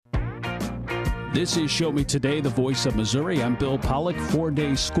This is Show Me Today, the voice of Missouri. I'm Bill Pollock.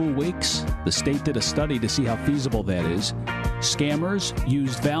 4-day school weeks. The state did a study to see how feasible that is. Scammers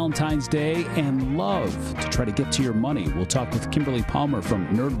used Valentine's Day and love to try to get to your money. We'll talk with Kimberly Palmer from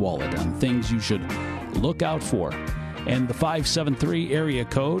NerdWallet on things you should look out for. And the 573 area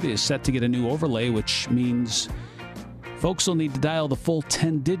code is set to get a new overlay, which means folks will need to dial the full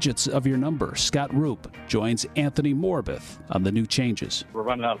 10 digits of your number. Scott Roop joins Anthony Morbith on the new changes. We're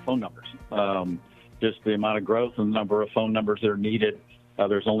running out of phone numbers. Just the amount of growth and the number of phone numbers that are needed.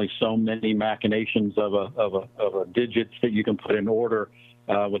 There's only so many machinations of a digits that you can put in order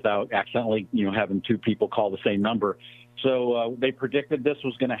without accidentally, having two people call the same number. So they predicted this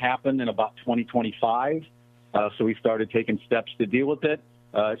was going to happen in about 2025. So we started taking steps to deal with it.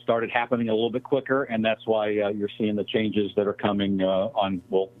 It started happening a little bit quicker, and that's why you're seeing the changes that are coming on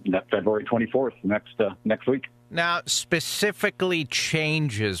February 24th next week. Now, specifically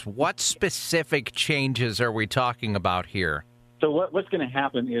changes. What specific changes are we talking about here? So what's going to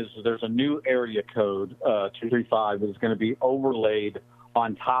happen is there's a new area code, 235, that's going to be overlaid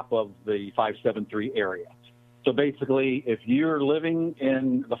on top of the 573 area. So basically, if you're living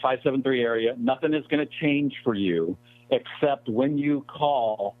in the 573 area, nothing is going to change for you, except when you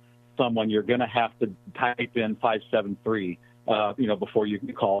call someone, you're going to have to type in 573, before you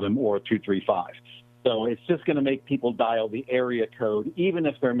can call them, or 235. So it's just going to make people dial the area code, even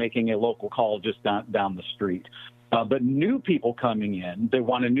if they're making a local call just down the street. But new people coming in, they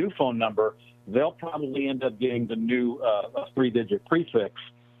want a new phone number. They'll probably end up getting the new three-digit prefix,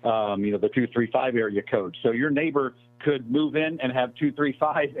 the 235 area code. So your neighbor could move in and have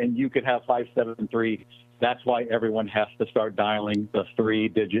 235, and you could have 573. That's why everyone has to start dialing the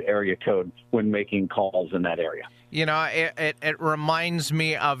three-digit area code when making calls in that area. It reminds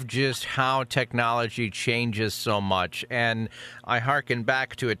me of just how technology changes so much. And I hearken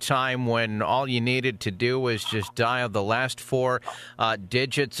back to a time when all you needed to do was just dial the last four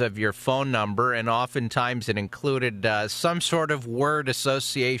digits of your phone number, and oftentimes it included some sort of word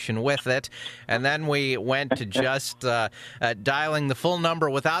association with it. And then we went to just dialing the full number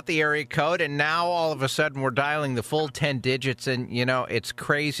without the area code, and now all of a sudden we're dialing the full 10 digits. And, it's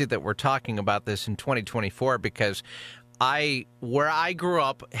crazy that we're talking about this in 2024 because where I grew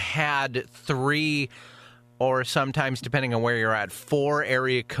up had 3, or sometimes, depending on where you're at, 4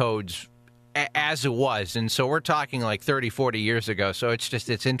 area codes as it was. And so we're talking like 30, 40 years ago. So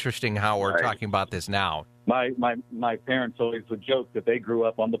it's interesting how we're talking about this now. My parents always would joke that they grew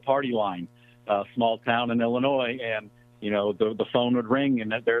up on the party line, small town in Illinois, and the phone would ring,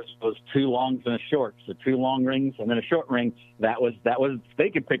 and there was 2 longs and a short. So 2 long rings and then a short ring. That was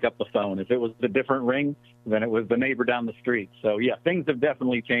they could pick up the phone. If it was a different ring, then it was the neighbor down the street. So yeah, things have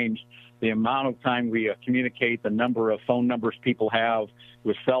definitely changed. The amount of time we communicate, the number of phone numbers people have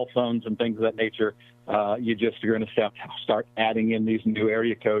with cell phones and things of that nature. You're going to have to start adding in these new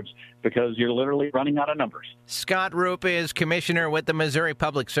area codes because you're literally running out of numbers. Scott Roop is commissioner with the Missouri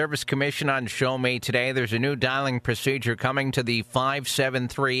Public Service Commission on Show Me Today. There's a new dialing procedure coming to the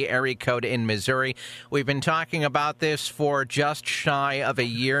 573 area code in Missouri. We've been talking about this for just shy of a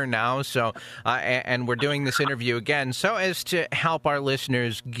year now, so and we're doing this interview again so as to help our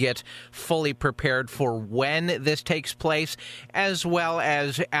listeners get fully prepared for when this takes place as well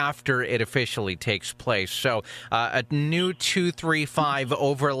as after it officially takes place. So a new 235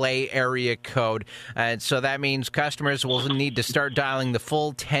 overlay area code. And so that means customers will need to start dialing the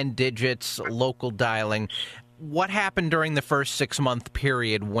full 10 digits, local dialing. What happened during the first 6-month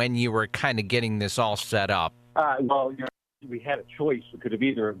period when you were kind of getting this all set up? We had a choice. We could have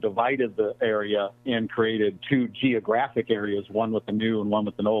either divided the area and created 2 geographic areas, one with the new and one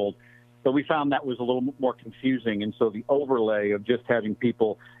with an old. But we found that was a little more confusing. And so the overlay of just having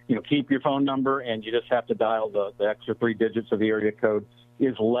people, keep your phone number and you just have to dial the extra 3 digits of the area code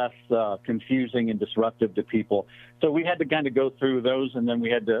is less confusing and disruptive to people. So we had to kind of go through those, and then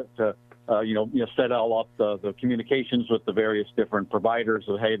we had to set all up the communications with the various different providers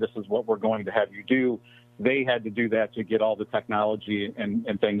of, hey, this is what we're going to have you do. They had to do that to get all the technology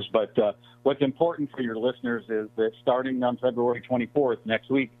and things. But what's important for your listeners is that starting on February 24th, next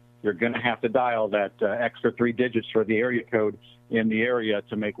week, you're going to have to dial that extra 3 digits for the area code in the area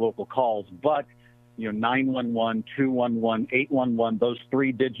to make local calls. But 911, 211, 811, those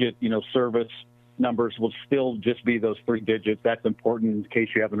 3-digit, service numbers will still just be those 3 digits. That's important in case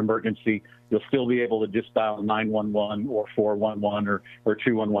you have an emergency. You'll still be able to just dial 911 or 411 or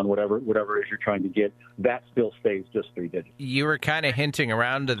 211, whatever it is you're trying to get. That still stays just 3 digits. You were kind of hinting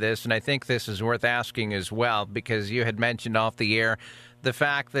around to this, and I think this is worth asking as well, because you had mentioned off the air the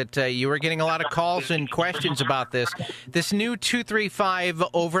fact that you were getting a lot of calls and questions about this new 235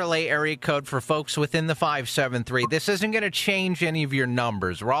 overlay area code for folks within the 573. This isn't going to change any of your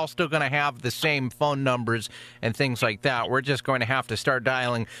numbers. We're all still going to have the same phone numbers and things like that. We're just going to have to start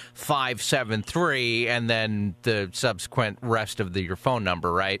dialing 573 and then the subsequent rest of your phone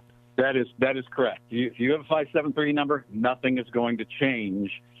number, right? That is correct. If you have a 573 number, nothing is going to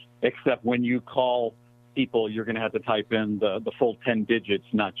change, except when you call people, you're going to have to type in the full 10 digits,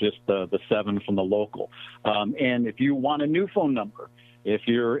 not just the 7 from the local. And if you want a new phone number, if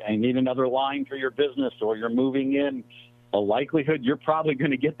you need another line for your business or you're moving in, a likelihood you're probably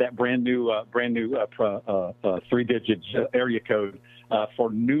going to get that brand new 3-digit area code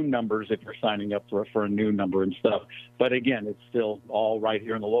for new numbers if you're signing up for a new number and stuff. But again, it's still all right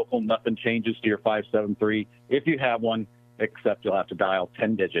here in the local. Nothing changes to your 573 if you have one, except you'll have to dial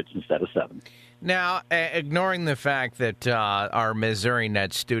 10 digits instead of 7. Now, ignoring the fact that our Missouri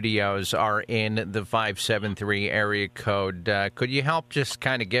Net studios are in the 573 area code, could you help just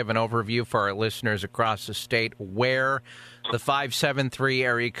kind of give an overview for our listeners across the state where the 573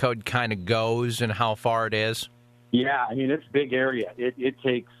 area code kind of goes and how far it is? Yeah, I mean, it's a big area. It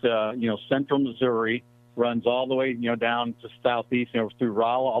takes, central Missouri, runs all the way, down to southeast, through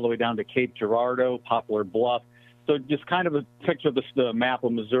Rolla, all the way down to Cape Girardeau, Poplar Bluff. So just kind of a picture of the map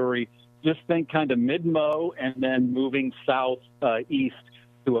of Missouri. Just think kind of mid-Mo and then moving east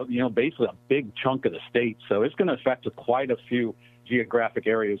to, basically a big chunk of the state. So it's going to affect quite a few geographic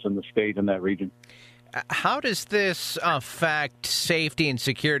areas in the state in that region. How does this affect safety and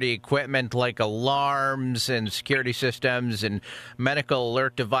security equipment like alarms and security systems and medical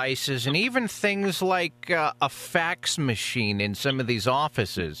alert devices and even things like a fax machine in some of these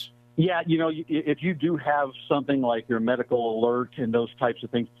offices? Yeah, if you do have something like your medical alert and those types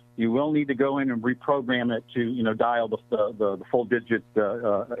of things, you will need to go in and reprogram it to, dial the full digit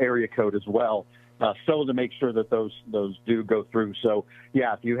area code as well. So to make sure that those do go through. So,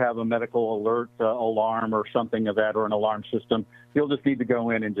 yeah, if you have a medical alert alarm or something of that or an alarm system, you'll just need to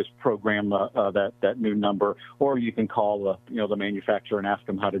go in and just program that new number, or you can call the manufacturer and ask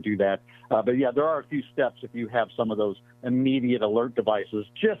them how to do that. But, yeah, there are a few steps if you have some of those immediate alert devices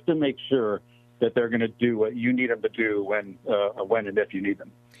just to make sure that they're going to do what you need them to do when and if you need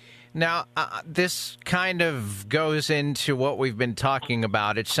them. Now, this kind of goes into what we've been talking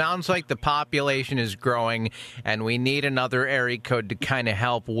about. It sounds like the population is growing, and we need another area code to kind of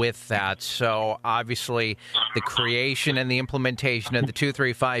help with that. So, obviously, the creation and the implementation of the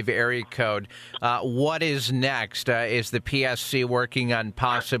 235 area code. What is next? Is the PSC working on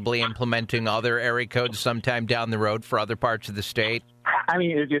possibly implementing other area codes sometime down the road for other parts of the state? I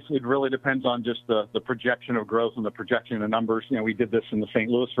mean, it really depends on just the projection of growth and the projection of numbers. We did this in the St.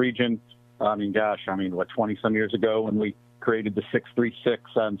 Louis region. 20-some years ago when we created the 636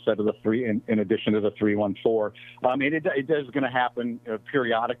 instead of the 3, in addition to the 314. It is going to happen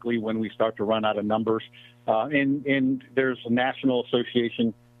periodically when we start to run out of numbers. And there's a national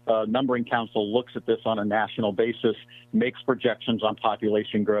association. Numbering Council looks at this on a national basis, makes projections on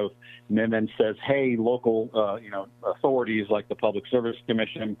population growth, and then says, hey, local authorities like the Public Service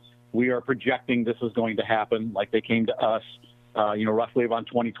Commission, we are projecting this is going to happen, like they came to us, roughly around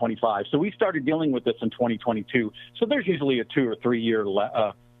 2025. So we started dealing with this in 2022. So there's usually a 2 or 3 year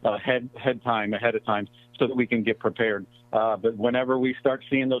ahead of time so that we can get prepared. But whenever we start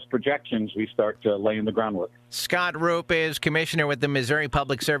seeing those projections, we start laying the groundwork. Scott Roop is commissioner with the Missouri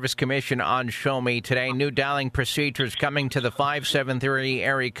Public Service Commission on Show Me today. New dialing procedures coming to the 573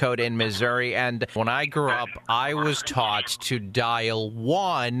 area code in Missouri. And when I grew up, I was taught to dial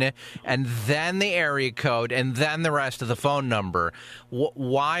 1 and then the area code and then the rest of the phone number.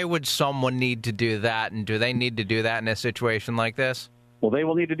 Why would someone need to do that? And do they need to do that in a situation like this? Well, they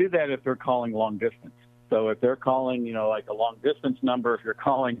will need to do that if they're calling long distance. So if they're calling, like a long distance number, if you're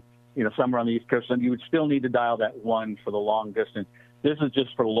calling, somewhere on the East Coast, then you would still need to dial that 1 for the long distance. This is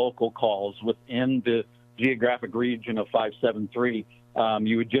just for local calls within the geographic region of 573.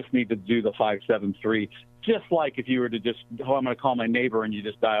 You would just need to do the 573, just like if you were to just, I'm going to call my neighbor and you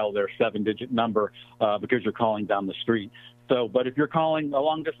just dial their 7-digit number because you're calling down the street. So, but if you're calling a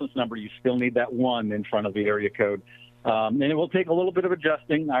long distance number, you still need that 1 in front of the area code. And it will take a little bit of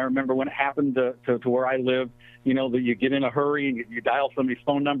adjusting. I remember when it happened to where I lived, that you get in a hurry and you dial somebody's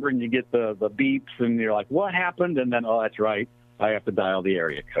phone number and you get the beeps and you're like, what happened? And then, oh, that's right, I have to dial the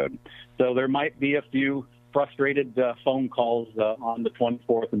area code. So there might be a few frustrated phone calls on the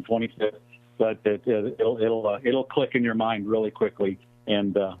 24th and 25th, but it'll click in your mind really quickly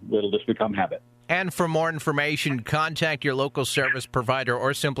and it'll just become habit. And for more information, contact your local service provider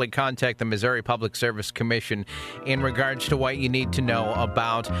or simply contact the Missouri Public Service Commission in regards to what you need to know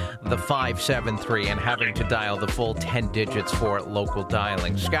about the 573 and having to dial the full 10 digits for local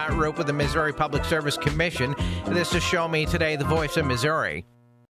dialing. Scott Roop with the Missouri Public Service Commission. This is Show Me Today, the voice of Missouri.